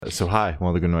So hi, One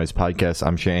of the Good Noise podcast.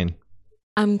 I'm Shane,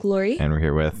 I'm Glory. and we're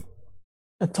here with,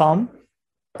 Tom.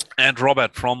 And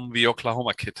Robert from the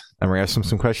Oklahoma Kid. and we're gonna have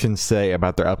some questions today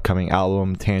about their upcoming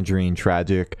album, Tangerine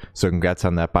Tragic. So congrats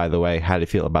on that, by the way. How do you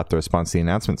feel about the response to the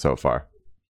announcement so far?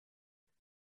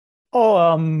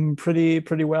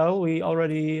 Pretty well. We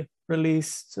already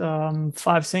released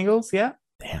 5 singles, yeah.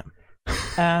 Damn.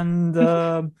 And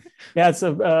yeah, it's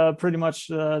pretty much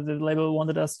the label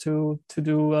wanted us to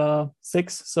do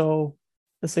 6, so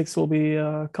the 6 will be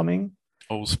coming.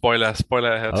 Oh, spoiler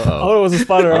ahead. Oh, it was a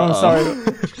spoiler. I'm sorry.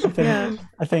 Yeah.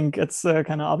 I think it's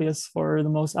kind of obvious for the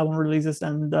most album releases,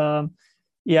 and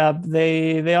yeah,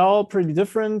 they are all pretty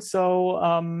different. So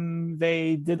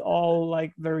they did all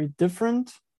like very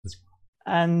different,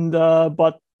 and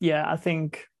but yeah, I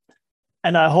think,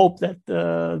 and I hope that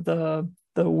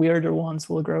the weirder ones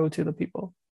will grow to the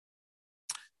people.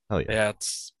 Hell yeah. Yeah,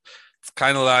 it's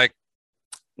kind of like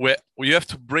we have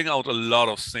to bring out a lot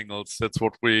of singles. That's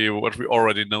what we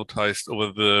already noticed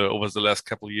over the last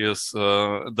couple of years.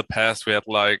 In the past, we had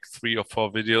like 3 or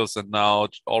 4 videos, and now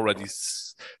already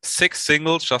 6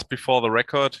 singles just before the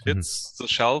record hits the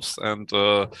shelves. And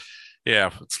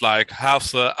yeah, it's like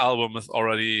half the album is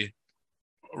already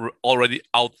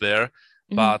out there.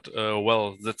 But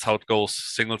well, that's how it goes.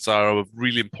 Singles are a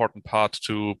really important part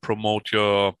to promote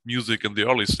your music in the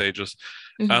early stages.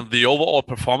 And the overall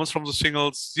performance from the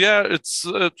singles, yeah,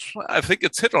 I think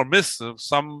it's hit or miss.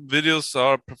 Some videos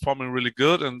are performing really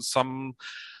good, and some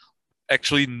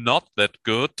actually not that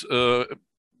good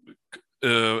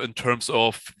in terms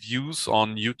of views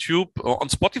on YouTube. On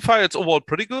Spotify, it's overall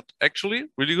pretty good, actually,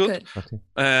 really good. Okay.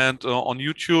 And on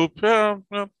YouTube, yeah,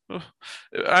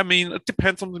 I mean, it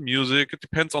depends on the music. It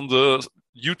depends on the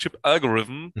YouTube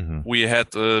algorithm. We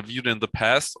had viewed in the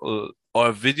past.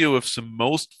 Our video with the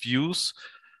most views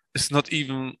is not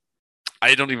even.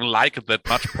 I don't even like it that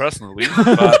much personally,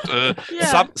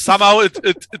 but somehow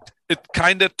it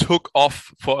kind of took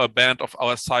off for a band of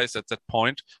our size at that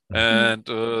point, and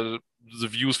the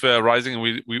views were rising, and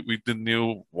we didn't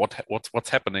know what's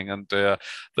happening, and the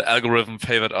algorithm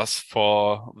favored us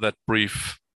for that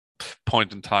brief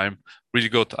point in time. Really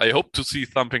good. I hope to see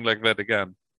something like that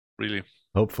again. Really.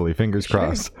 Hopefully, fingers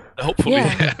crossed. Hopefully.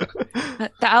 Yeah.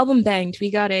 The album banged. We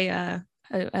got a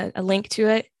link to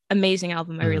it. Amazing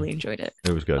album. I really enjoyed it.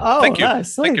 It was good. Oh, Thank you.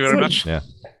 nice. Thank you very much. Yeah.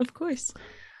 Of course.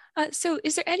 So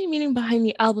is there any meaning behind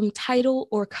the album title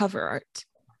or cover art?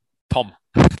 Tom.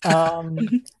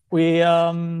 We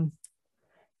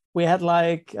had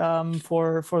like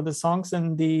for the songs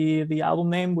and the album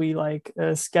name, we like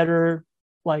scatter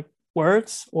like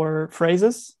words or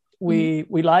phrases we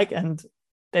like, and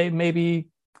they maybe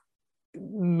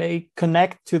may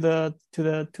connect to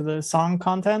the song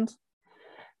content.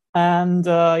 And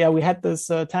yeah, we had this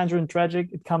Tangerine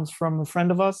Tragic. It comes from a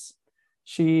friend of us.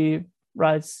 She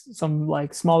writes some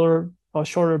like smaller or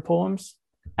shorter poems,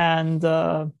 and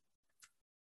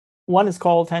one is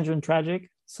called Tangerine Tragic.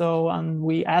 So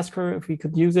we asked her if we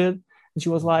could use it, and she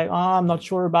was like, "Oh, I'm not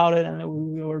sure about it," and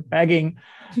we were begging,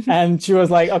 and she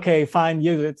was like, "Okay, fine,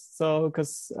 use it." So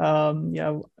because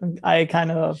yeah, I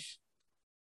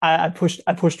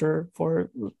pushed her for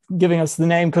giving us the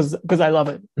name because I love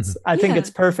it. I think it's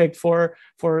perfect for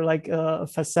like a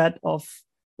facet of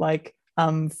like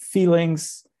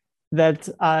feelings that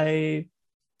I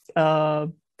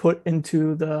put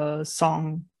into the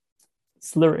song's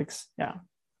lyrics. Yeah,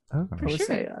 Oh, I would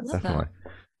say definitely.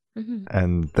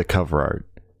 And the cover art.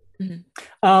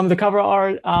 the cover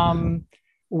art.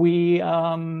 We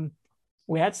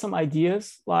had some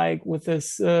ideas like with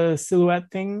this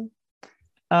silhouette thing.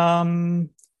 I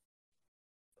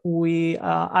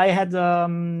had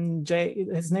Jay,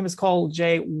 his name is called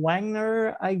Jay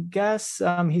Wagner, I guess.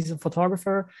 He's a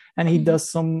photographer, and he does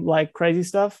some like crazy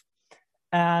stuff,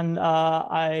 and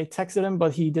I texted him,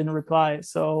 but he didn't reply,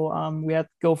 so we had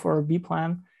to go for a B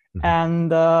plan. And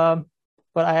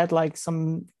but I had like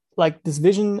some like this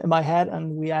vision in my head,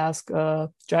 and we asked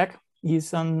Jack.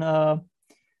 He's on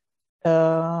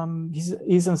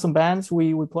he's in some bands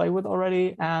we play with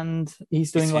already, and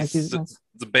he's doing like these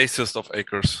the bassist of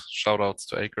Acres. Shout outs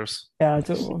to Acres. Yeah,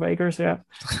 to Acres, yeah.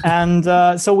 And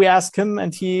so we asked him,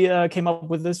 and he came up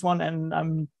with this one,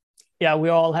 and yeah,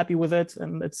 we're all happy with it.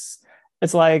 And it's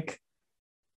like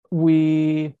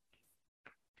we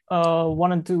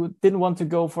didn't want to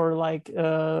go for like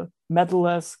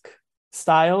metal-esque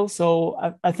style,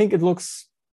 so I think it looks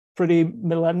pretty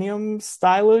millennium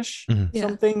stylish,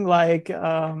 something like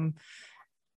I'm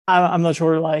not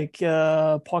sure, like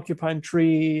porcupine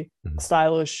tree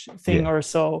stylish thing or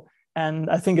so. And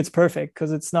I think it's perfect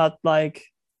because it's not like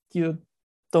you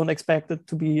don't expect it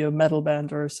to be a metal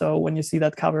band or so when you see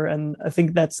that cover. And I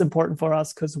think that's important for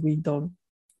us because we don't.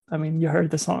 I mean, you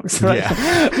heard the songs, right?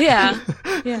 Yeah.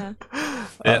 Yeah.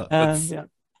 Yeah.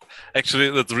 Actually,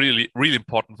 that's really, really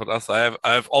important for us. I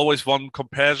have always one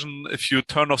comparison. If you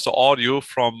turn off the audio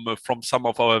from some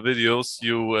of our videos,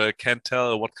 you can't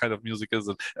tell what kind of music is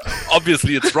it.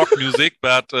 Obviously, it's rock music,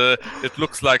 but it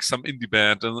looks like some indie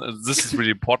band, and this is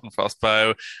really important for us,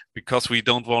 because we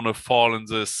don't want to fall in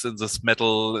this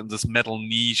metal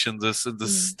niche, in this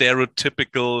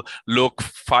stereotypical look.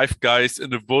 5 guys in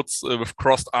the woods with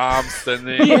crossed arms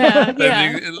standing,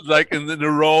 like in a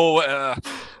row.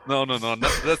 No,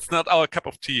 that's not our cup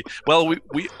of tea. Well,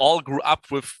 we all grew up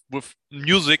with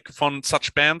music from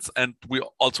such bands, and we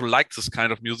also like this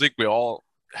kind of music. We're all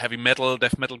heavy metal,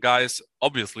 death metal guys,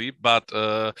 obviously, but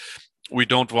we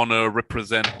don't want to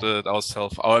represent it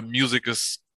ourselves. Our music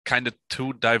is kind of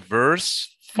too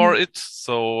diverse for it,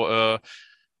 so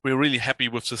we're really happy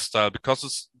with this style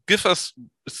because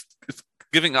it's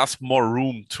giving us more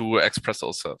room to express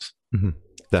ourselves.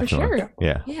 Definitely. For sure.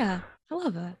 Yeah. I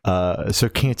love that. So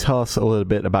can you tell us a little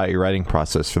bit about your writing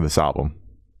process for this album?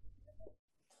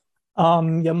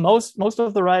 Most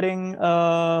of the writing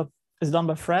is done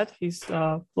by Fred. He's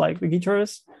like the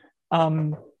guitarist.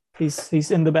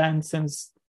 He's in the band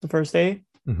since the first day,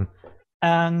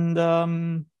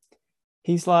 and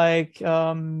he's like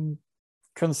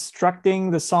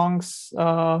constructing the songs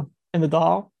in the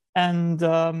DAW, and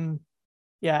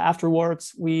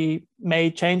afterwards we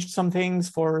may change some things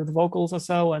for the vocals or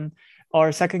so, and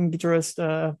our second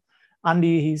guitarist,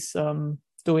 Andy, he's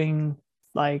doing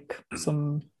like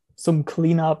some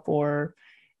cleanup or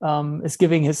is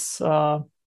giving his stuff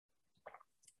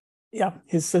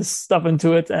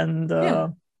into it, and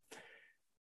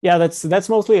that's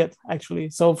mostly it actually.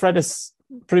 So Fred is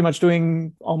pretty much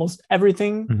doing almost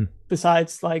everything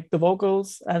besides like the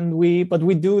vocals, and we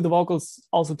do the vocals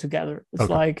also together. It's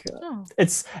like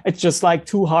it's just like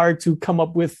too hard to come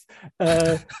up with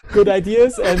good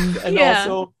ideas and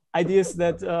also ideas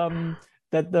that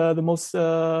the most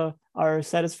are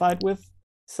satisfied with.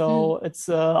 So it's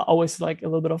always like a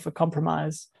little bit of a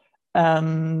compromise,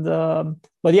 and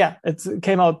but yeah, it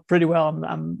came out pretty well.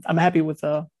 I'm happy with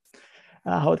how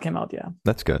it came out. Yeah,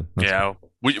 that's good. Good.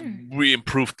 We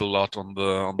improved a lot on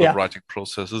the writing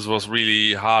process. This was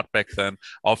really hard back then.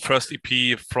 Our first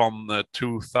EP from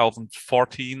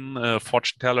 2014,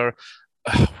 Fortune Teller,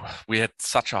 we had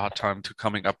such a hard time to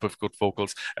coming up with good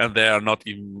vocals, and they are not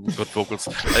even good vocals.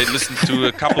 I listened to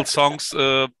a couple songs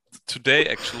today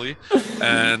actually,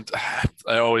 and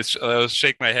I always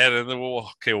shake my head and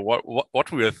okay,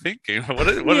 what we were thinking? What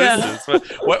is this?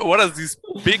 What are these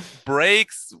big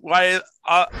breaks? Why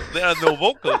there are no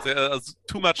vocals? There are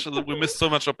too much. We missed so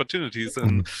much opportunities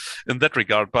in that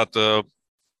regard, but.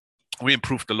 We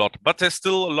improved a lot, but there's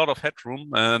still a lot of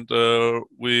headroom, and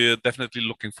we're definitely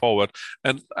looking forward.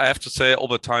 And I have to say,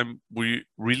 over time, we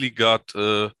really got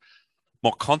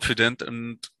more confident,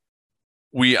 and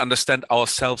we understand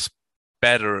ourselves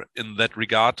better in that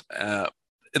regard.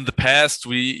 In the past,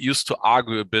 we used to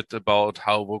argue a bit about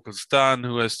how vocals done,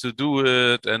 who has to do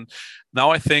it, and now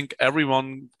I think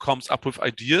everyone comes up with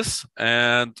ideas,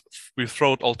 and we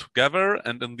throw it all together,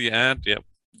 and in the end,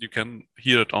 you can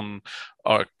hear it on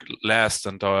our last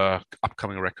and our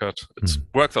upcoming record. It's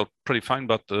worked out pretty fine,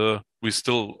 but we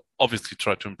still obviously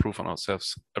try to improve on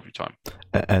ourselves every time.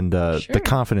 And the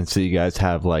confidence that you guys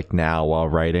have like now while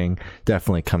writing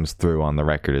definitely comes through on the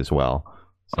record as well.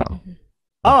 So.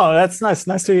 Oh, that's nice.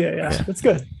 Nice to hear. Yeah, that's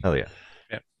good. Hell yeah.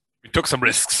 Yeah, we took some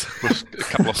risks with a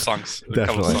couple of songs.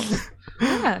 Definitely.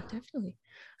 Yeah, definitely.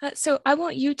 So I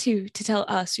want you two to tell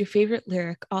us your favorite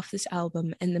lyric off this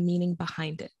album and the meaning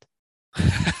behind it.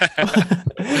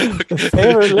 The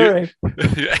favorite lyric.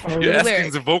 You're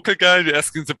asking the vocal guy, you're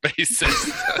asking the bassist.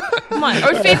 Come on,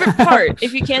 or favorite part.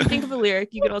 If you can't think of a lyric,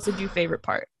 you could also do favorite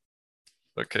part.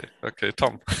 Okay,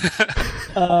 Tom.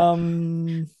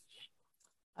 I'm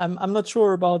not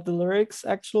sure about the lyrics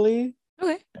actually.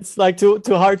 Okay. It's like too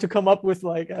hard to come up with.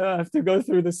 Like I have to go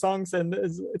through the songs, and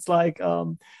it's like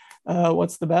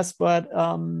what's the best, but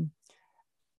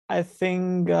I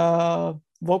think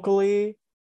vocally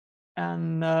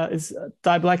and is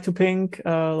Die Black to Pink,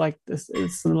 like this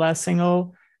is the last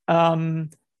single.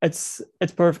 It's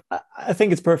perfect. I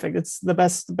think it's perfect. It's the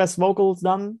best vocals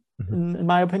done in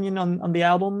my opinion on the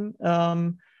album.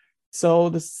 So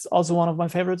this is also one of my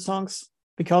favorite songs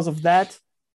because of that.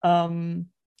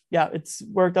 It's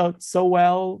worked out so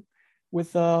well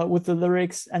with the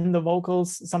lyrics and the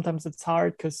vocals. Sometimes it's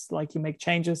hard because like you make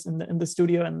changes in the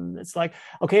studio, and it's like,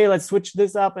 okay, let's switch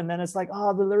this up, and then it's like,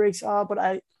 the lyrics,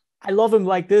 but I love him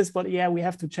like this, but yeah, we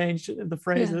have to change the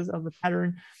phrases of the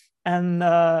pattern. And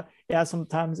yeah,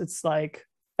 sometimes it's like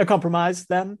a compromise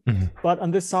then. But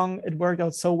on this song, it worked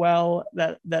out so well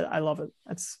that I love it.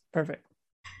 It's perfect.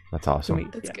 That's awesome. To me.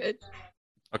 That's good.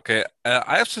 Okay,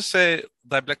 I have to say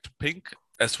Die Black to Pink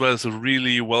as well as a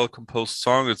really well composed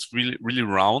song. It's really, really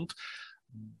round.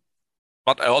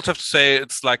 But I also have to say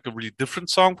it's like a really different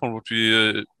song from what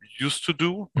we used to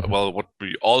do. Well, what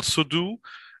we also do.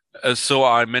 So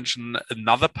I mention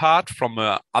another part from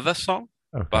another song,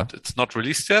 but it's not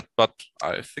released yet. But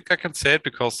I think I can say it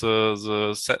because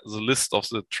the list of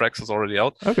the tracks is already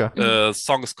out. Okay. The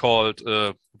song is called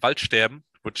Waldsterben,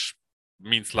 which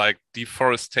means like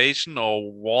deforestation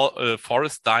or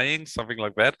forest dying, something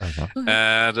like that.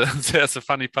 And there's a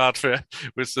funny part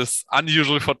which is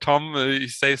unusual for Tom. He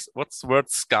says, "What's the word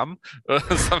scum?"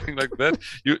 Something like that.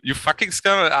 You fucking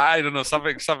scum. I don't know,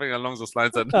 something along those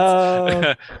lines. And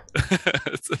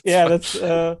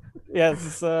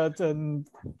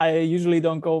I usually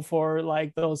don't go for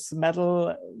like those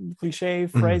metal cliche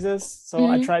phrases, so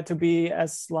I try to be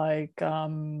as like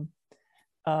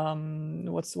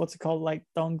what's it called, like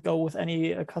don't go with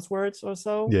any cuss words or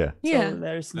so. Yeah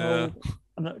There's no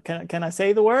can I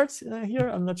say the words here?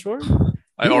 I'm not sure.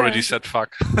 I already said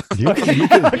fuck. You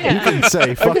can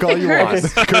say fuck all you want.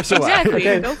 Curse away.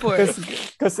 Exactly. Go for it.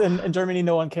 Because in Germany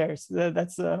no one cares.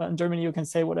 That's in Germany you can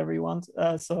say whatever you want.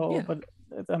 But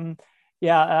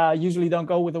usually don't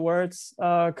go with the words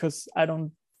because I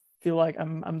don't feel like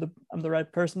I'm the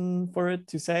right person for it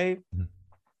to say.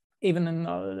 Even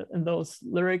in those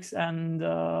lyrics, and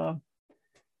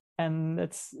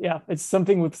it's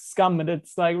something with scum, and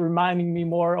it's like reminding me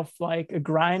more of like a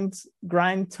grind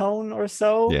tone or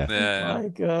so.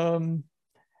 Like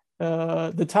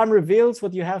the time reveals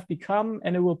what you have become,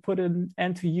 and it will put an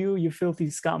end to you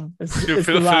filthy scum. It's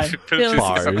the line.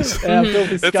 Filthy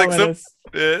scum.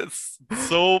 It's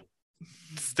so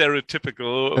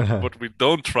stereotypical what we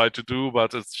don't try to do,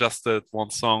 but it's just that one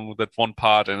song, that one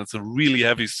part, and it's a really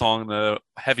heavy song, a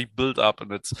heavy build up,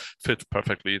 and it fits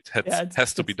perfectly. It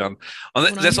has to be done.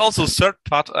 And there's also a third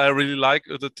part I really like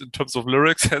in terms of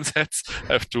lyrics, and that's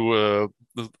I have to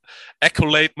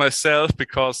accolade myself,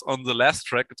 because on the last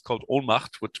track it's called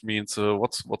Ohnmacht, which means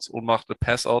what's Ohnmacht? The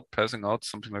passing out,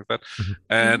 something like that.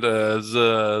 And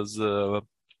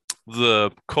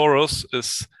the chorus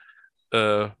is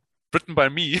written by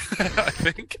me, I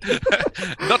think.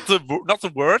 not the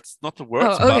words, but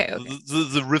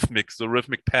the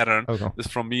rhythmic pattern is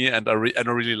from me, and I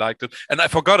really liked it. And I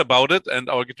forgot about it, and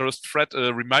our guitarist Fred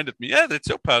reminded me, "Yeah, that's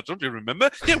your part, don't you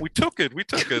remember? Yeah, we took it,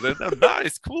 and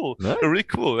nice, cool, really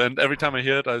cool." And every time I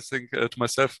hear it, I think to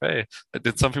myself, "Hey, I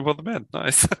did something for the band.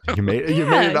 Nice." You made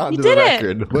it onto the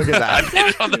record. Look at that. I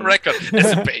did it on the record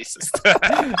as a bassist.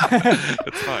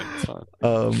 It's fine.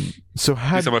 So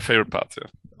these are my favorite parts. Yeah.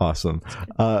 Awesome.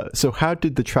 So how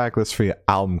did the track list for your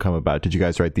album come about? Did you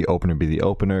guys write the opener be the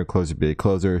opener, closer be the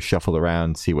closer, shuffle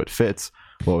around, see what fits?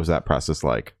 What was that process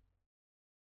like?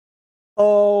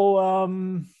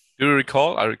 Do you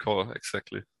recall? I recall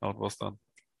exactly how it was done.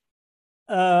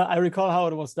 I recall how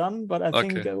it was done, but I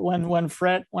think when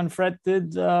Fred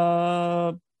did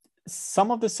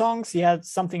some of the songs, he had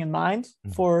something in mind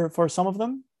for some of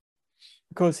them,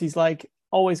 because he's like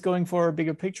always going for a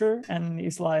bigger picture, and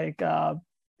he's like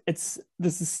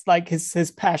this is like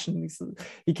his passion.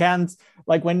 He can't,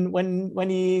 like when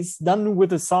he's done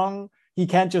with a song, he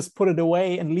can't just put it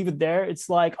away and leave it there. It's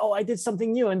like, oh, I did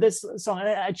something new in this song, and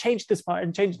I changed this part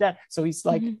and changed that. So he's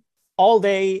like all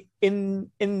day in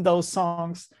those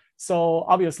songs. So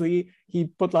obviously he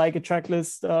put like a track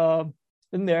list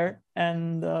in there,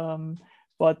 and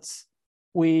but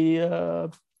we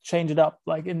changed it up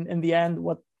like in the end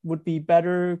what would be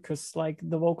better, because like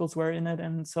the vocals were in it,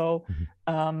 and so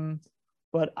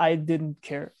but I didn't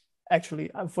care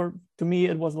actually. To me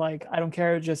it was like, I don't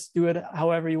care, just do it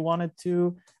however you want it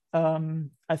to.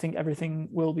 I think everything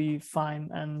will be fine,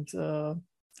 and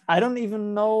I don't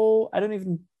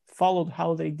even follow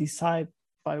how they decide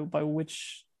by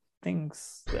which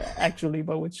things actually,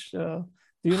 by which do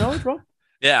you know it, Rob?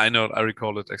 Yeah, I know it. I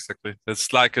recall it exactly.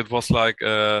 It's like, it was like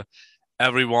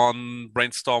everyone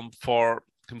brainstormed for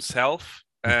himself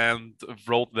and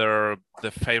wrote their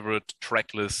favorite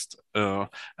track list,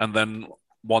 and then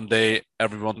one day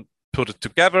everyone put it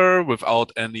together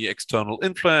without any external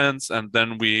influence, and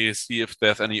then we see if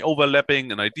there's any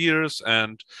overlapping in ideas,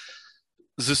 and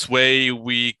this way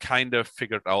we kind of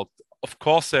figured out. Of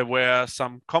course, there were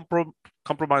some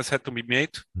compromise had to be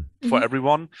made for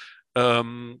everyone,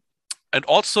 and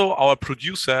also our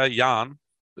producer Jan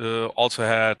also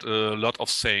had a lot of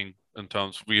saying in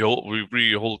terms we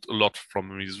really hold a lot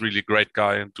from him. He's really a great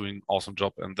guy and doing an awesome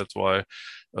job, and that's why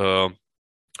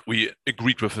we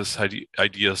agreed with his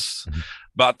ideas. Mhm.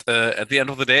 But at the end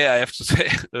of the day, I have to say,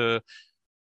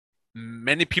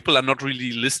 many people are not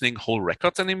really listening whole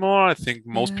records anymore. I think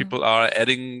most Yeah. people are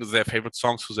adding their favorite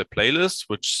songs to their playlist,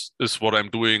 which is what I'm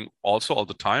doing also all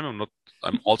the time.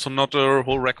 I'm also not a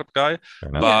whole record guy, Fair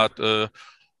enough. but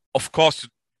of course,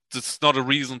 it's not a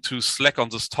reason to slack on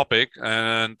this topic.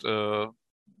 And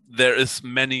there is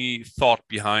many thought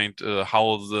behind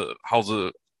how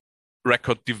the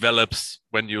record develops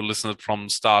when you listen it from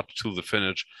start to the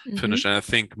finish. Mhm. And I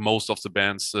think most of the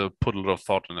bands put a lot of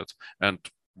thought in it, and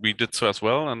we did so as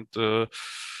well. And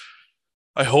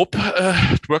I hope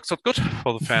it works out good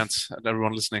for the fans and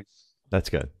everyone listening. That's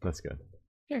good. That's good.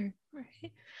 Sure. All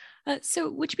right. So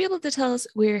would you be able to tell us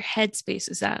where Headspace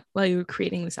is at while you were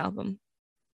creating this album?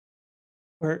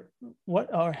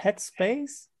 What our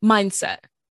headspace? Mindset.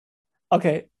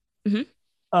 Okay. Mhm.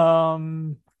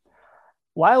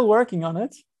 While working on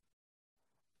it,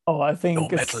 I think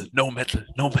No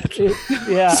metal.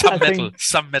 Yeah, Some I metal, think,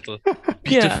 some metal.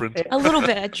 Be Yeah. different. A little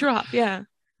bit, a drop. Yeah.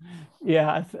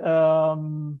 yeah,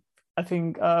 I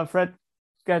think Fred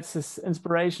gets his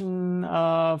inspiration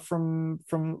from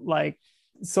like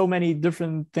so many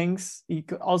different things. He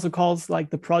also calls like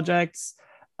the projects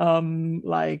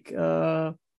like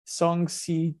songs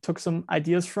he took some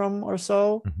ideas from or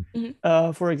so.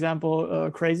 Mhm. For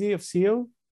example, Crazy of Seal.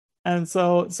 And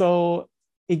so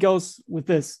he goes with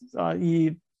this.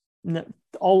 He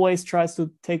always tries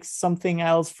to take something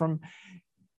else from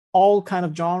all kind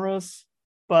of genres,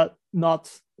 but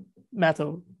not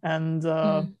metal. And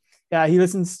yeah, he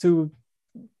listens to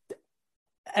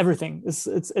everything.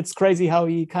 It's crazy how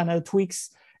he kind of tweaks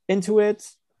into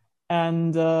it,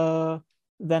 and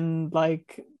then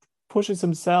like pushes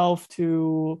himself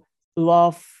to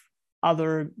love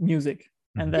other music.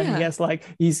 And then he Yeah. has like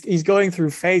he's going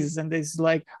through phases, and it's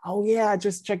like, oh yeah, I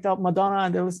just checked out Madonna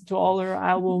and I listened to all her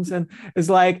albums, and it's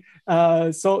like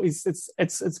so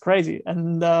it's crazy.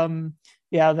 And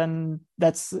yeah, then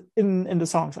that's in the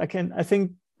songs. I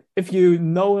think if you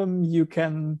know him, you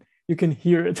can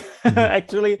hear it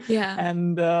actually. Yeah.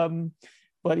 And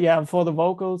but yeah, for the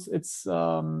vocals, it's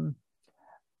I'm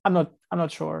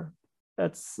not sure.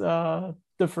 That's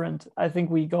different. I think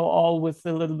we go all with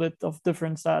a little bit of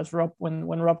different styles. When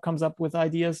Rob comes up with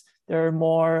ideas, they're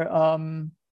more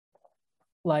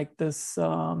like this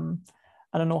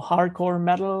I don't know, hardcore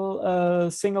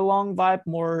metal sing along vibe,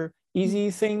 more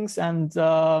easy things, and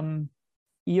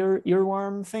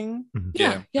earworm thing.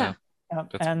 Yeah. Yeah.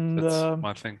 That's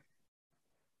my thing.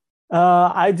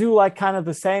 I do like kind of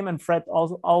the same, and Fred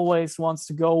also always wants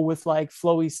to go with like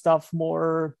flowy stuff,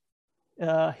 more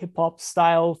hip hop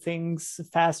style things,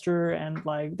 faster and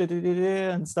like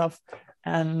and stuff.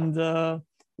 And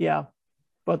yeah,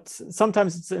 but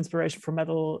sometimes it's inspiration for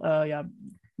metal, yeah,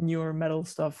 newer metal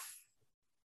stuff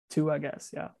too, I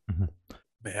guess. Yeah.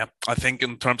 Yeah, I think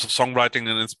in terms of songwriting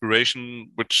and inspiration,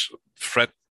 which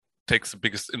Fred takes the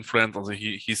biggest influence. Also,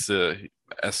 he's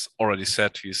as already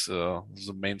said, he's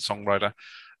the main songwriter,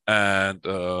 and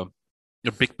a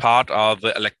big part are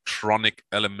the electronic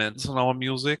elements in our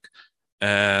music.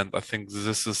 And I think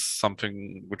this is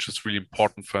something which is really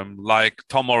important for him. Like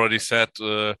Tom already said,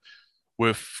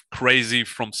 with Crazy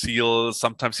from Seal,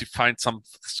 sometimes he finds some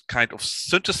kind of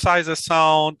synthesizer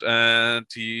sound and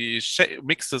he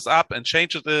mixes up and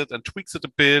changes it and tweaks it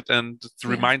a bit, and it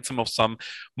reminds him of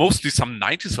mostly some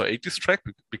 90s or 80s track,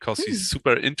 because he's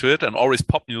super into it, and always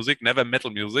pop music, never metal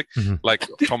music. Like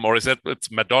Tom already said, it's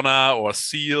Madonna or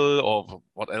Seal or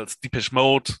what else, Depeche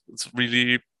Mode. It's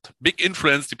really big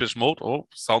influence, Depeche Mode. Oh,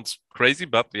 sounds crazy,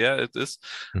 but yeah, it is.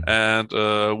 And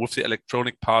with the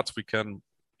electronic parts, we can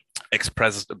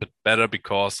express it a bit better,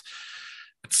 because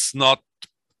it's not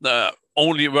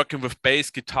only working with bass,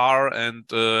 guitar, and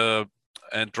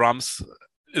drums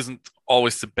isn't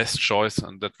always the best choice,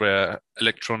 and that where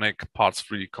electronic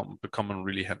parts really become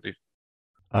really handy.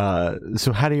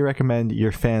 So how do you recommend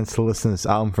your fans to listen to this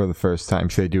album for the first time?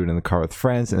 Should they do it in the car with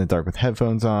friends, in the dark with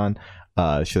headphones on?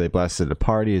 Should they blast it at a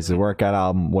party? Is it a workout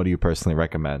album? What do you personally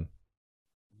recommend?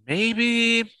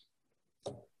 Maybe,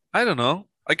 I don't know.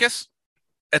 I guess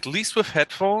at least with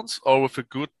headphones or with a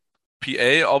good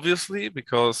PA, obviously,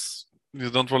 because you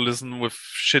don't want to listen with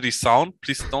shitty sound,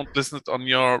 please don't listen it on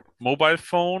your mobile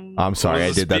phone. I'm sorry,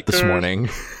 I did that this morning.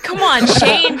 Come on,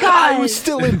 Shane. I God. was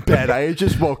still in bed. I had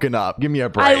just woken up. Give me a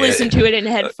break. I listened to it in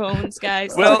headphones,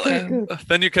 guys. Well, Okay.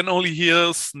 then you can only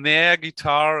hear snare,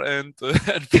 guitar, and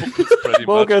vocals pretty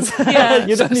much. Vocals. Yeah.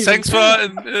 You don't even- Thanks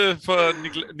for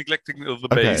neglecting the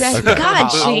bass. Exactly. God,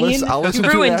 Shane, I'll you listen to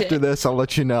it ruined after it. this. I'll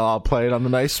let you know. I'll play it on the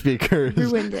nice speakers.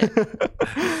 Ruined it.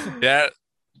 Yeah,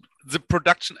 the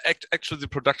production actually the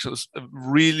production is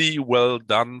really well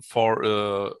done for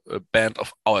a band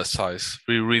of our size.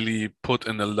 We really put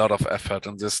in a lot of effort,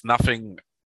 and there's nothing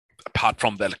apart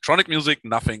from the electronic music.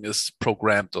 Nothing is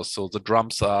programmed or so. The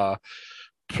drums are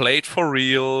played for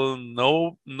real.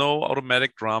 No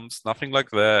automatic drums. Nothing like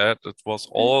that. It was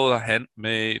all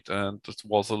handmade, and it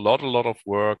was a lot of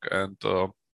work. And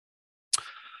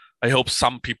I hope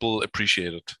some people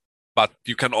appreciate it. But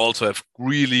you can also have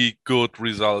really good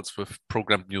results with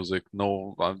programmed music.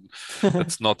 No,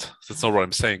 that's not what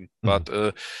I'm saying. But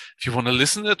if you want to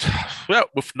listen it, yeah,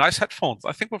 with nice headphones.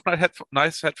 I think with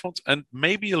nice headphones, and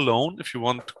maybe alone if you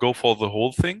want to go for the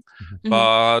whole thing. Mhm.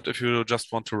 But if you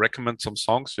just want to recommend some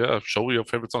songs, yeah, show your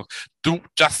favorite songs.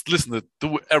 Just listen it.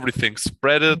 Do everything.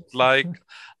 Spread it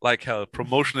like hell.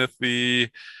 Promotion is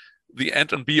the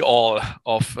end and be all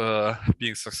of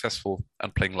being successful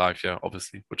and playing live, yeah,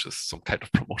 obviously, which is some kind of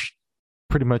promotion.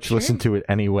 Pretty much listen to it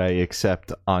anyway,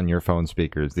 except on your phone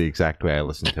speakers, the exact way I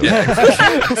listen to it.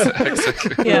 Yeah,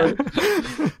 exactly. Yeah.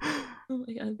 Oh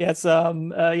my God. Yes,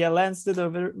 Lance did a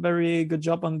very, very good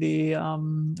job on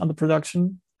the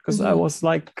production, because I was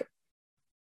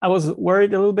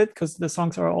worried a little bit because the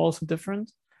songs are also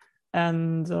different,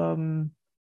 and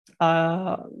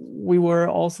we were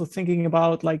also thinking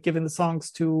about like giving the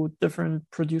songs to different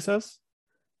producers,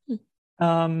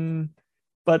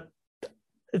 but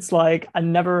it's like I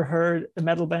never heard a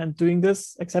metal band doing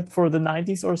this except for the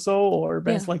 90s or so, or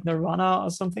bands like Nirvana or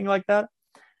something like that.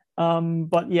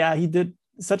 But yeah, he did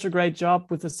such a great job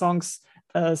with the songs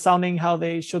sounding how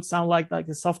they should sound, like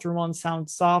the softer ones sound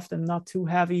soft and not too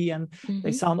heavy, and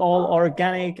they sound all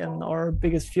organic. And our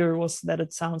biggest fear was that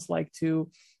it sounds like too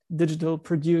digital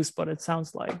produced, but it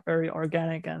sounds like very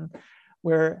organic, and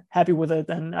we're happy with it.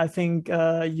 And I think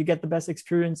you get the best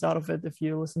experience out of it if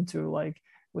you listen to like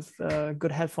with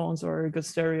good headphones or a good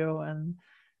stereo, and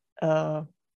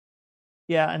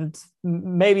and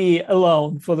maybe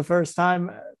alone for the first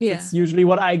time. It's usually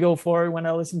what I go for when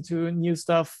I listen to new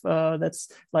stuff that's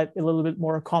like a little bit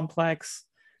more complex.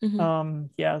 Listen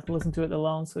to it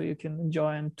alone so you can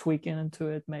enjoy and tweak into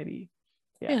it maybe.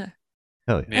 Yeah.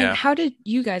 Hell yeah. And how did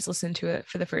you guys listen to it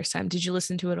for the first time? Did you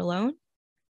listen to it alone?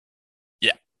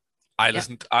 Yeah, I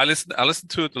listened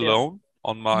to it alone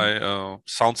on my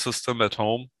sound system at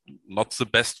home. Not the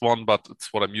best one, but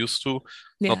it's what I'm used to.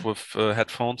 Not with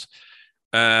headphones.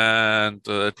 And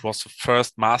it was the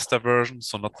first master version,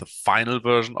 so not the final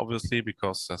version, obviously,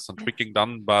 because there's some tweaking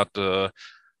done. But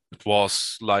it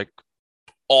was like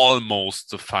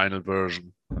almost the final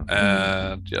version.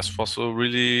 And yes, it was a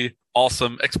really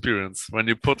awesome experience. When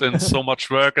you put in so much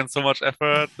work and so much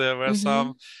effort, there were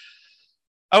some,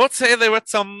 I would say there were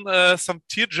some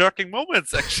tear-jerking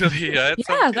moments, actually. I had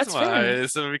some tears in my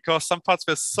eyes, because some parts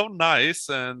were so nice,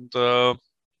 and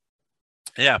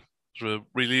it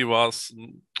really was a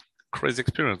crazy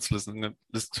experience listening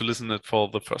to it for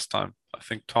the first time. I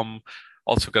think Tom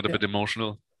also got a bit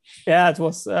emotional. Yeah, it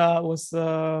was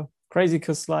crazy,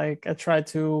 because like I tried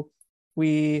to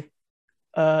the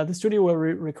studio where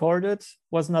we recorded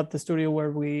was not the studio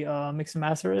where we mix and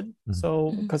master it.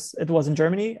 So because it was in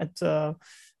Germany at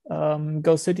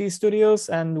Go City Studios,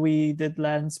 and we did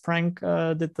Lance Prank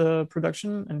did the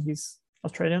production, and he's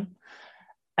Australian.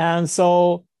 And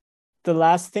so the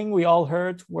last thing we all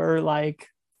heard were like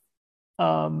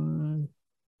a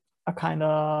kind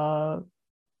of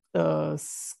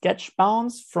sketch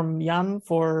bounce from Jan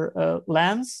for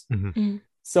Lance.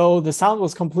 So the sound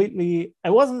was it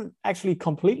wasn't actually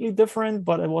completely different,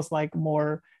 but it was like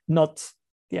more not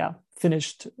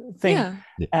finished thing.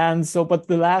 And so, but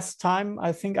the last time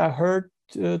I think I heard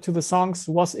to the songs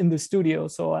was in the studio,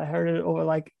 so I heard it over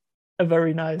like a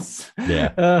very nice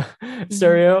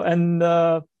stereo. And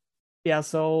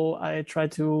so I try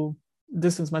to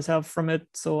distance myself from it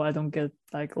so I don't get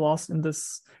like lost in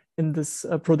this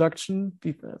production,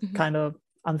 kind of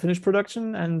unfinished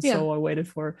production. And so I waited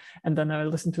and then I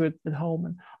listened to it at home,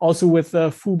 and also with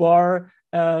Fubar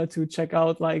to check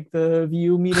out like the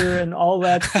VU meter and all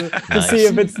that to see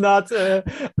if it's not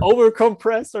over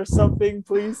compressed or something,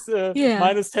 please.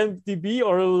 Minus 10 dB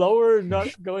or lower, not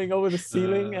going over the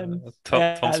ceiling. And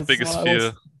Tom's biggest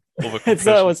fear. It's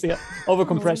it was over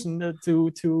compression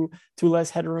to less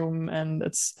headroom, and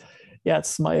it's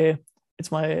my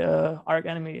arch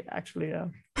enemy actually. Yeah.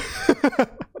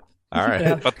 All right.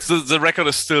 Yeah. But the record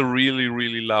is still really,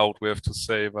 really loud, we have to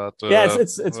say. But Yeah,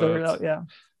 it's very loud. Yeah.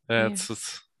 Yeah,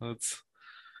 it's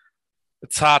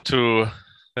hard to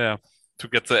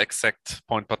get the exact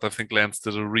point, but I think Lance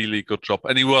did a really good job,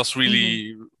 and he was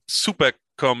really super.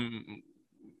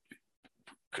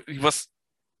 He was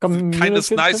the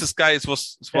kindest, nicest guy. It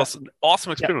was an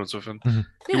awesome experience with him.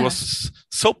 He was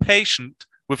so patient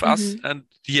with us, and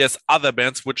he has other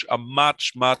bands which are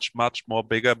much, much, much more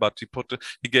bigger, but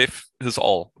he gave his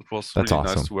all. It was really awesome.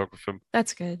 nice to work with him.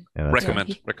 That's good. Yeah, that's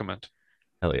Recommend.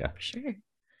 Hell yeah. Sure.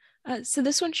 So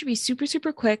this one should be super,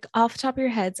 super quick. Off the top of your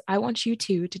heads, I want you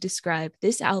two to describe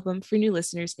this album for new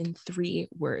listeners in 3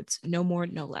 words. No more,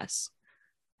 no less.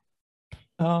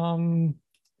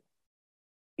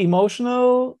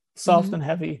 Emotional, soft, and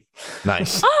heavy.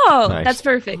 Nice. Oh, Nice. That's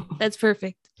perfect. That's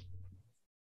perfect.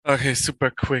 Okay, super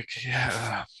quick.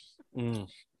 Yeah.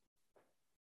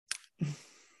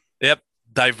 Yep.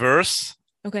 Diverse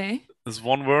Okay. is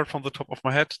one word from the top of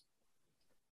my head.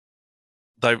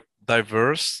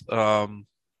 Diverse.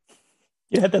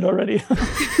 You had that already.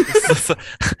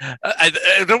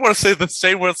 I don't want to say the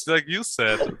same words like you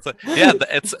said.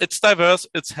 It's diverse,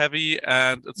 it's heavy,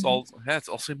 and it's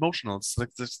also emotional.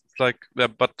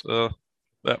 But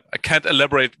I can't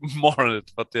elaborate more on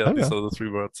it. But these are the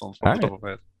 3 words from the top of my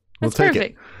head. That's take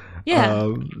perfect. it.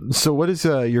 Yeah. So what is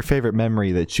your favorite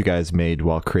memory that you guys made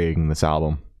while creating this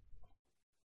album?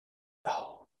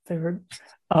 Oh, favorite.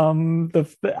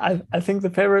 I think the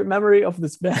favorite memory of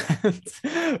this band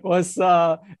was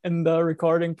in the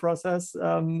recording process.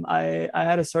 I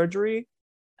had a surgery,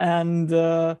 and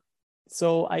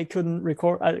so I couldn't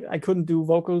record. I couldn't do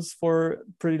vocals for a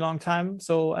pretty long time.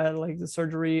 So I had the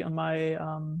surgery on my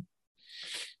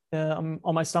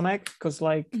stomach, because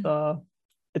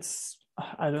it's,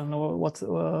 I don't know what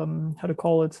how to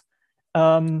call it,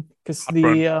 because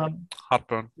the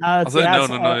heartburn.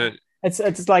 No.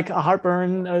 It's like a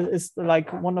heartburn is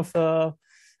like one of the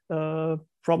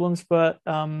problems, but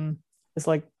it's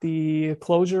like the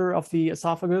closure of the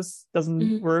esophagus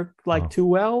doesn't work too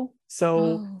well,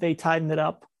 so they tighten it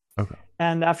up. Okay.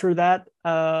 And after that,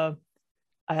 I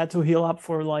had to heal up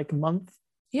for a month.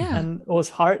 Yeah. And it was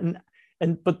hard,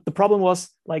 but the problem was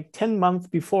 10 months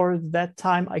before that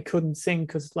time I couldn't sing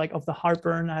because of the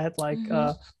heartburn. I had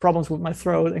problems with my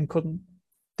throat and couldn't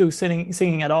do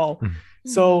singing at all.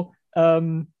 So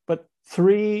but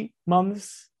 3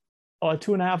 months or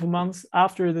 2.5 months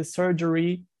after the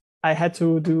surgery, I had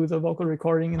to do the vocal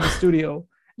recording in the studio.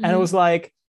 And it was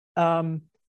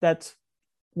that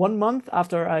 1 month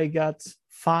after I got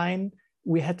fine,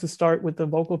 we had to start with the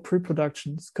vocal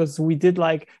pre-productions, because we did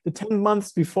the 10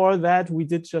 months before that, we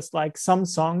did just some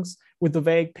songs with the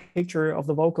vague picture of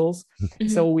the vocals.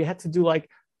 So we had to do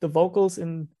the vocals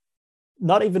in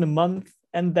not even a month,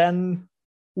 and then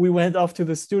we went off to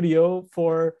the studio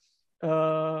for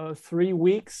 3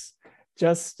 weeks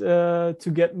just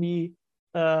to get me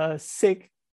sick.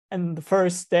 And the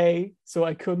first day, so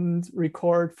I couldn't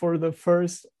record for the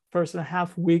first and a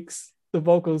half weeks the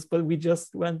vocals, but we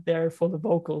just went there for the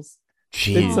vocals.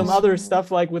 Jeez. Did some other stuff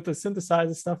with the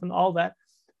synthesizer stuff and all that,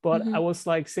 but I was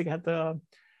sick, had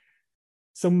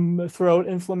some throat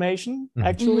inflammation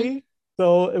actually.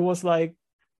 So it was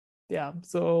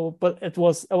but it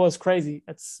was crazy.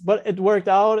 But it worked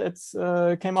out. It's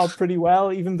came out pretty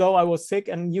well, even though I was sick,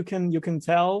 and you can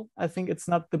tell. I think it's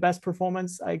not the best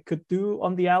performance I could do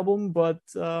on the album, but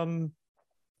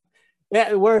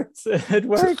it worked. It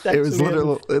worked. It was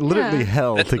literally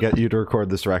hell to get you to record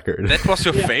this record. That was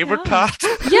your favorite part?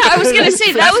 Yeah, I was gonna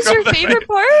say that was your favorite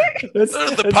part.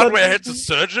 The part where I had the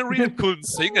surgery and couldn't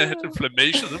sing, I had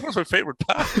inflammation. That was my favorite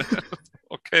part.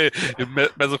 Okay, you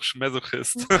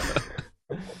masochist.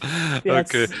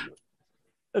 Okay.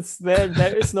 It's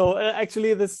there is no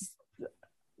actually this.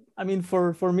 I mean,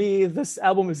 for me, this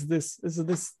album is this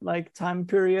time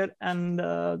period, and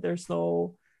there's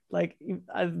no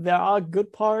there are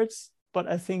good parts, but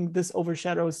I think this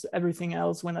overshadows everything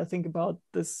else when I think about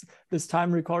this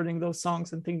time recording those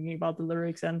songs and thinking about the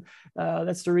lyrics. And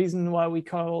that's the reason why we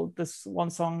call this one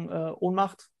song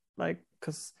Ohnmacht,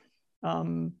 because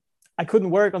I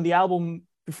couldn't work on the album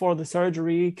before the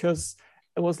surgery, because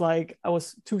it was I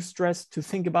was too stressed to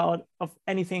think about of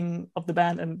anything of the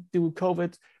band, and due to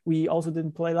COVID, we also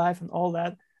didn't play live and all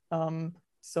that.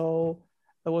 So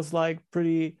it was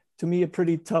to me a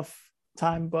pretty tough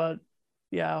time, but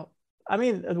yeah, I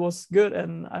mean, it was good,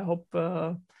 and I hope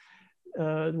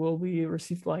it will be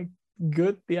received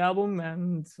good, the album,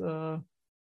 and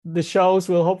the shows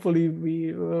will hopefully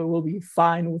will be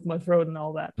fine with my throat and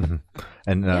all that.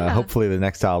 And hopefully the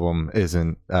next album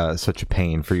isn't such a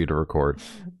pain for you to record.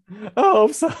 I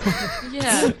hope so.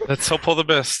 Yeah. Let's hope for the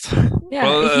best. Yeah.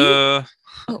 Well,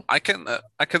 Oh. I can.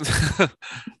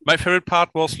 My favorite part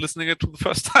was listening it to the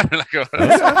first time. Like, All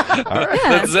right.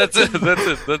 Yeah. that's it.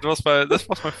 That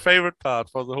was my favorite part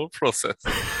for the whole process.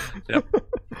 Yeah,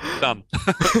 done.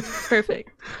 Perfect.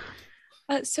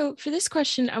 So for this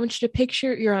question, I want you to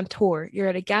picture you're on tour. You're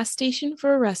at a gas station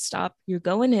for a rest stop. You're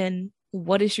going in.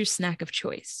 What is your snack of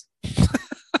choice?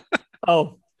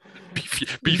 Oh.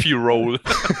 Beefy roll.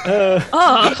 Oh,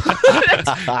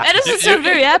 that doesn't sound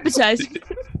very appetizing.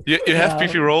 You have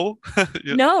beefy roll?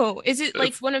 No, is it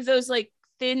like one of those like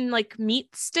thin like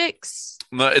meat sticks?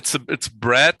 No, it's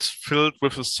bread filled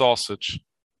with a sausage.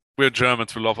 We're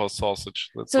Germans. We love our sausage.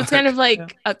 So it's kind of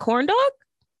like a corn dog.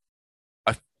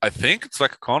 I think it's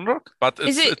like a corn dog, but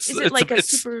Is it like a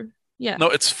super? Yeah. No,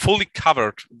 it's fully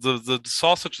covered. The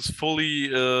sausage is fully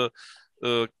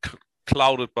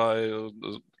clouded by.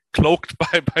 Cloaked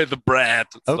by the bread.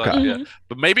 It's Okay. like, yeah.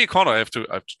 But maybe a corn dog. I have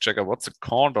to check out what's a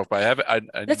corn dog. But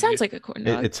That sounds like a corn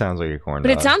dog. It sounds like a corn but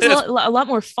dog. it sounds Yes. a lot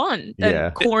more fun than Yeah.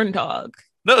 corn dog.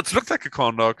 No, it looks like a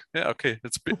corn dog. Yeah, okay.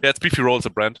 It's Beefy Roll as a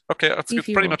brand. Okay, it's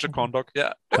Beefy pretty Roll. much a corn dog.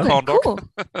 Yeah, a Okay, corn dog cool.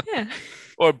 Yeah.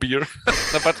 or a beer.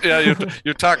 No, but yeah,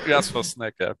 you ask for a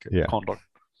snack. Yeah, okay. Yeah. Corn dog.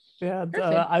 Yeah,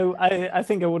 Perfect. I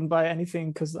think I wouldn't buy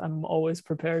anything because I'm always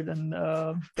prepared, and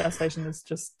gas station is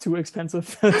just too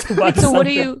expensive to buy. So what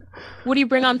do something. you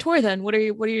bring on tour then? What are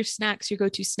your snacks? Your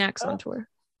go-to snacks on tour?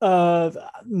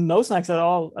 No snacks at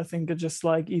all. I think I just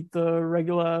like eat the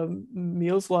regular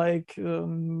meals like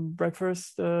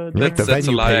breakfast. Like dinner. the That's a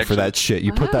venue lie, pay for that actually. shit.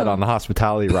 You put that Oh. on the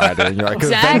hospitality rider, and you're like,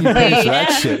 Exactly, the venue pays for that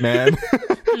yeah. shit, man.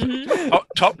 Mhm.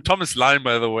 Oh, Tom is lying,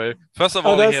 by the way. First of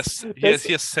Oh, all, he that's-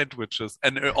 has sandwiches,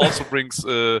 and also brings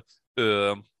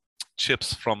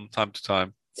chips from time to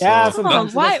time. Yeah, So-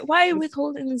 sometimes. Why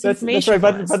withholding this That's information? right,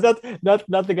 from but us?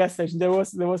 not the gas station. There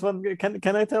was one.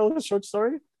 Can I tell a short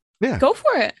story? Go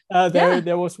for it.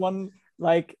 There was one,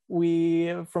 like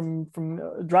we from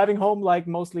driving home, like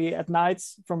mostly at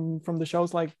nights from the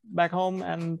shows, like back home,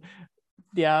 and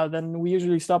yeah, then we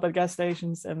usually stop at gas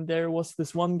stations, and there was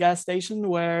this one gas station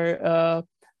where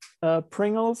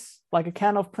Pringles, like a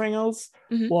can of Pringles,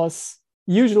 Mhm. was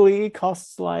usually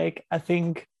costs like I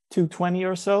think €2.20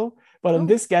 or so, but in Oh.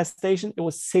 this gas station it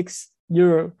was €6,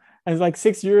 and it's like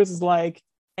 €6 is like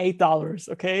 $8.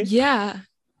 Okay, Yeah.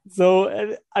 so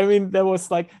I mean that was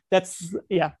like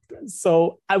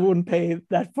so I wouldn't pay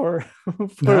that for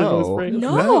those No. Pringles.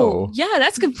 No. Yeah,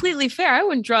 that's completely fair. I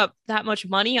wouldn't drop that much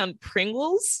money on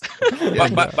Pringles.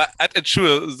 But I'd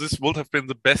ensure this would have been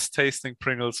the best tasting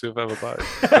Pringles you've ever bought.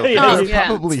 Yeah. Oh, It's yeah.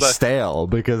 probably It's like- stale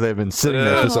because they've been sitting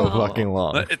there for so Oh. fucking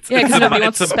long. No, Yeah, because nobody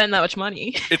wants to spend that much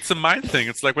money. It's a mind thing.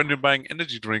 It's like when you're buying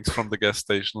energy drinks from the gas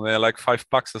station. They're like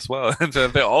 $5 as well, and they're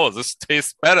this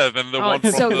tastes better than the Oh, one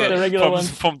it's from so good. The regular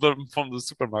from, one. from the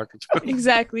supermarket.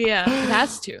 Exactly. Yeah, it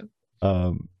has to.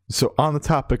 So on the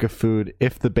topic of food,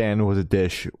 if the band was a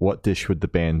dish, what dish would the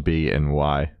band be and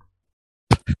why?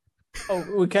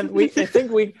 Oh,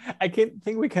 I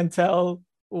think we can tell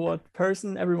what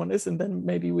person everyone is, and then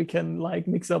maybe we can like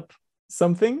mix up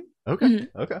something. Okay, Mhm.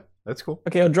 okay, that's cool.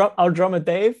 Okay, our drummer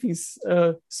Dave, he's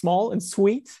small and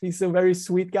sweet. He's a very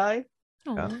sweet guy.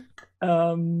 Aw.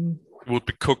 Would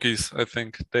be cookies, I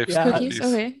think. Dave's Yeah. Cookies.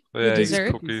 Okay. Yeah, The he's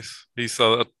dessert. cookies. He's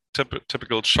a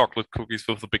typical chocolate cookies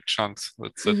with the big chunks.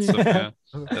 That's him. Yeah.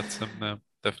 That's him. Yeah,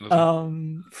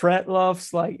 definitely. Fred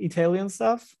loves like Italian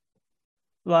stuff,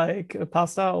 like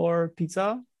pasta or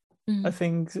pizza. Mhm. I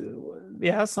think,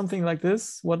 something like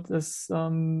this. What is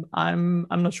I'm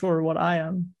not sure what I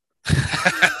am.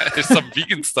 There's some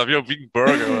vegan stuff, vegan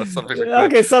burger or something like that.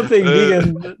 Okay, something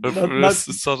vegan. Not-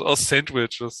 Sort of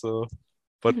sandwich or so.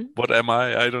 But Mhm. what am I?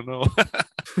 I don't know.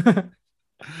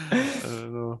 I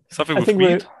don't know. Something I with think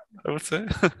meat, I would say.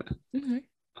 Mhm.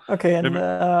 Okay, and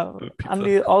Maybe pizza.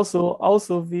 Andy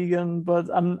also vegan, but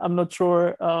I'm not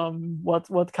sure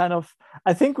what kind of.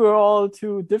 I think we're all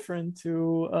too different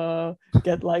to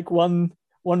get like one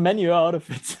menu out of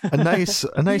it. A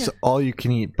nice all you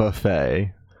can eat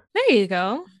buffet. There you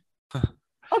go.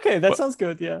 Okay, that sounds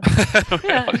good. Yeah,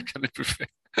 Yeah. How can it be fake?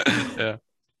 Yeah.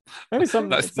 maybe some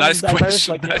Nice diverse,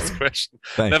 question. like, Nice question.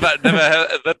 Thank Never had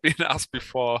that been asked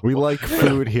before. We like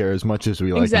food here as much as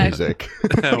we like Exactly.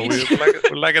 music.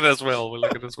 we like it as well. We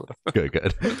like it as well.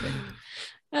 Good.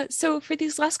 So for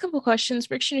these last couple questions,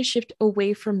 we're actually going to shift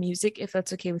away from music, if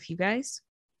that's okay with you guys.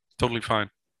 Totally fine.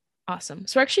 Awesome.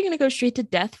 So we're actually going to go straight to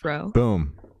death row.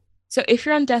 Boom. So if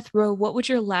you're on death row, what would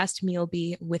your last meal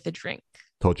be with a drink?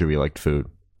 Told you we liked food.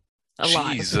 a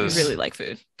lot. If Jesus. you really like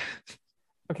food.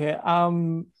 Okay.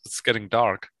 It's getting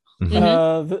dark.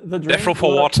 Mhm. The drink. Death row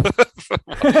for what?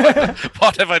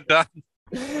 What have I done?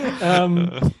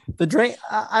 The drink.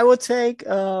 I would take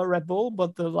Red Bull,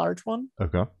 but the large one,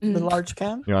 Okay. the Mhm. large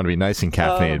can. You want to be nice and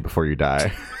caffeinated before you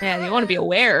die. Yeah, you want to be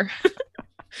aware.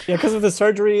 Yeah, because of the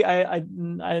surgery, I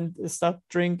stopped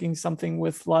drinking something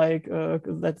with like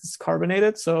that's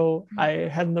carbonated. So I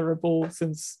hadn't the Red Bull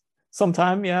since some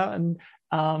time. Yeah, and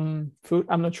food.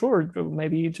 I'm not sure.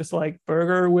 Maybe just like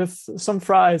burger with some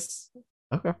fries.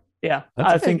 Okay. Yeah, That's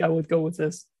I okay. think I would go with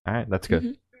this. All right. That's good.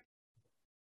 Mhm.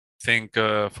 I think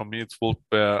for me it would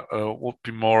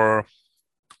be more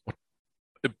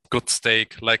a good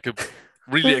steak, like a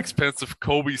really expensive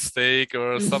Kobe steak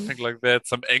or Mhm. something like that,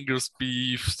 some Angus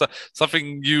beef,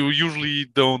 something you usually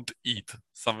don't eat,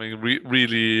 something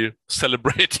really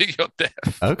celebrating your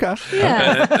death. Okay.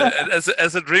 Yeah. And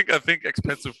as a drink, I think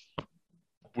expensive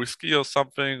whiskey or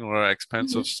something, or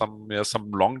expensive some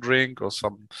long drink or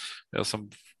some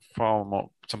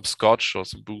scotch or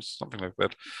some booze, something like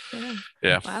that.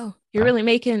 Yeah. Wow. You're really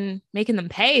making them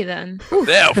pay then.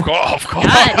 Yeah, of course. God,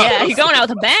 yeah, you're going out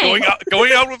with a bang.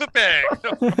 Going out with a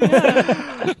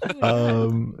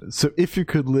bang. So if you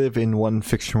could live in one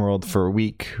fiction world for a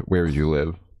week, where would you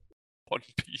live? One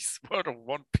Piece. Word of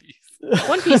One Piece.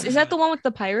 One Piece, is that the one with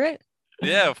the pirate?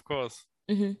 Yeah, of course.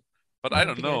 Mhm. But I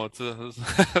don't know. It's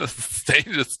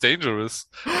dangerous.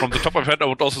 From the top of my head, I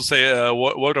would also say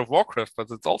World of Warcraft,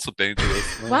 but it's also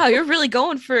dangerous. Wow, you're really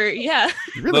going for yeah.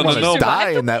 You really No, want to no, no.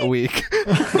 die in that week.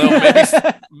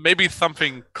 No, maybe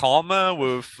something calmer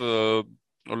with a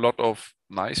lot of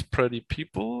nice, pretty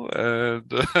people,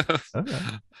 and Okay.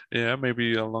 yeah,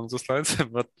 maybe along those lines.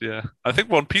 But yeah, I think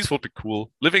One Piece would be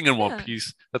cool. Living in One Yeah.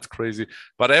 Piece, that's crazy.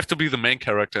 But I have to be the main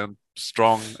character and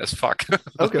strong as fuck.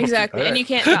 Okay. Exactly. All And right. you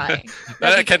can't die. I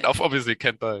That'd be can't good. obviously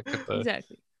can't die.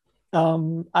 Exactly.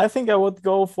 I think I would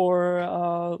go for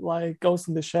like Ghost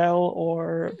in the Shell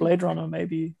or Blade Runner.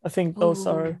 Maybe I think those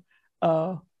Ooh.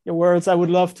 are the worlds I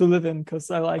would love to live in because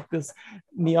I like this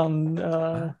neon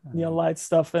light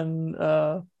stuff and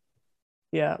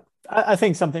yeah. I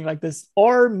think something like this,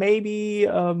 or maybe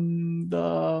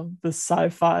the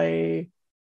sci-fi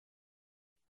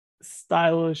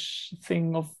stylish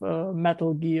thing of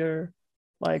Metal Gear,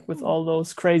 like with all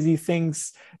those crazy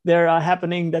things that are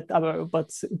happening that are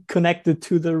but connected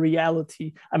to the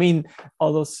reality. I mean,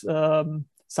 all those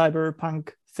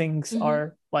cyberpunk things Mhm.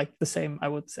 are like the same, I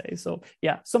would say. So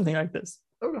yeah, something like this.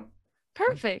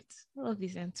 Perfect. I love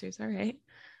these answers. All right.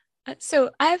 So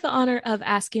I have the honor of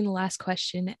asking the last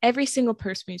question. Every single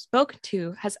person we've spoken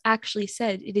to has actually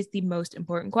said it is the most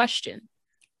important question.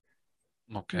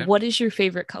 Okay. What is your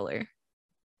favorite color?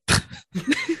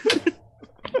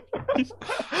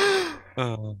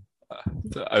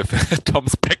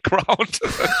 Tom's background.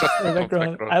 The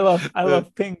background. I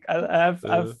love pink. I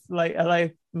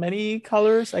like many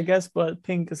colors, I guess, but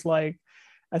pink is like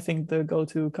I think the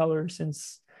go-to color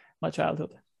since my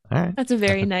childhood. All right. That's a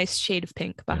very nice shade of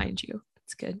pink behind you.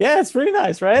 It's good. Yeah, it's pretty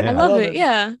nice, right? Yeah. I love it.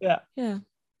 Yeah. Yeah. Yeah.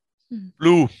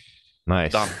 Blue.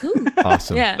 Nice. Done. Ooh.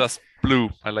 Awesome. Yeah. Just blue.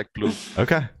 I like blue.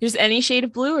 Okay. Just any shade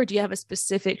of blue, or do you have a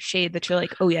specific shade that you're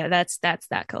like, oh yeah, that's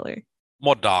that color?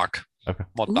 More dark. Okay.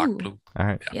 More dark Ooh. blue. All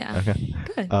right. Yeah. Okay.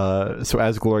 Good. So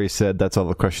as Gloria said, that's all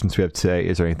the questions we have today.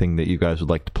 Is there anything that you guys would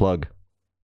like to plug?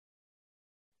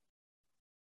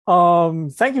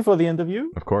 Thank you for the interview.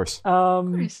 Of course. Of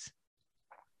course.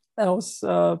 That was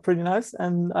pretty nice,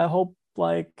 and I hope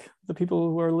like the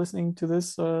people who are listening to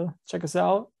this check us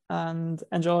out and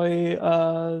enjoy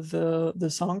the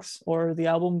songs or the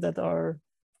album that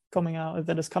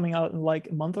is coming out in like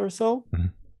a month or so.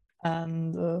 Mhm.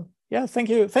 And yeah, thank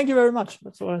you very much.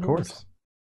 That's what I Of course.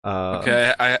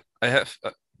 Okay, I have.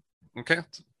 Okay,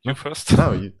 you first.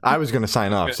 No, I was going to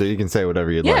sign off, Okay. so you can say whatever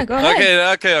you'd Yeah, like. go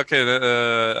ahead. Okay.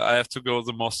 I have to go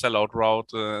the more sellout route,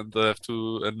 and I have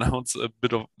to announce a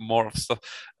bit of more of stuff.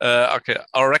 Okay,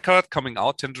 our record coming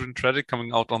out, Tangerine Tragic,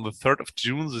 coming out on the 3rd of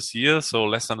June this year, so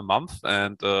less than a month.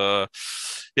 And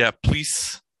yeah,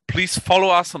 please follow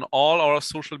us on all our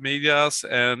social medias.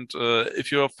 And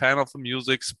if you're a fan of the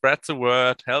music, spread the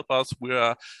word, help us. We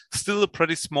are still a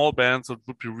pretty small band, so it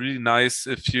would be really nice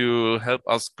if you help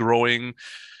us growing.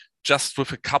 Just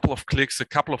with a couple of clicks, a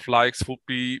couple of likes would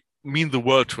mean the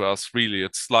world to us, really.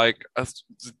 It's like as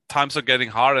the times are getting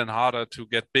harder and harder to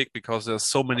get big because there's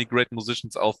so many great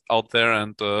musicians out there,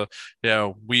 and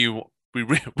yeah, we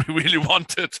really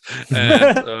want it,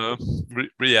 and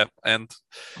yeah, and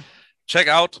check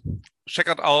out check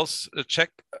us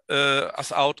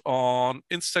out on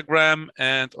Instagram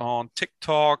and on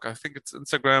TikTok. I think it's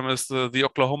Instagram is the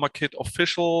Oklahoma Kid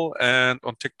official, and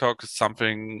on TikTok is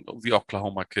something the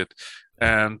Oklahoma Kid.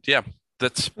 And yeah,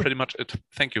 that's pretty much it.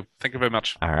 Thank you very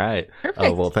much. All right.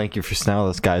 Perfect. Well, thank you for now.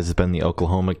 This guys has been the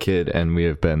Oklahoma Kid, and we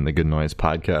have been the Good Noise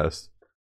Podcast.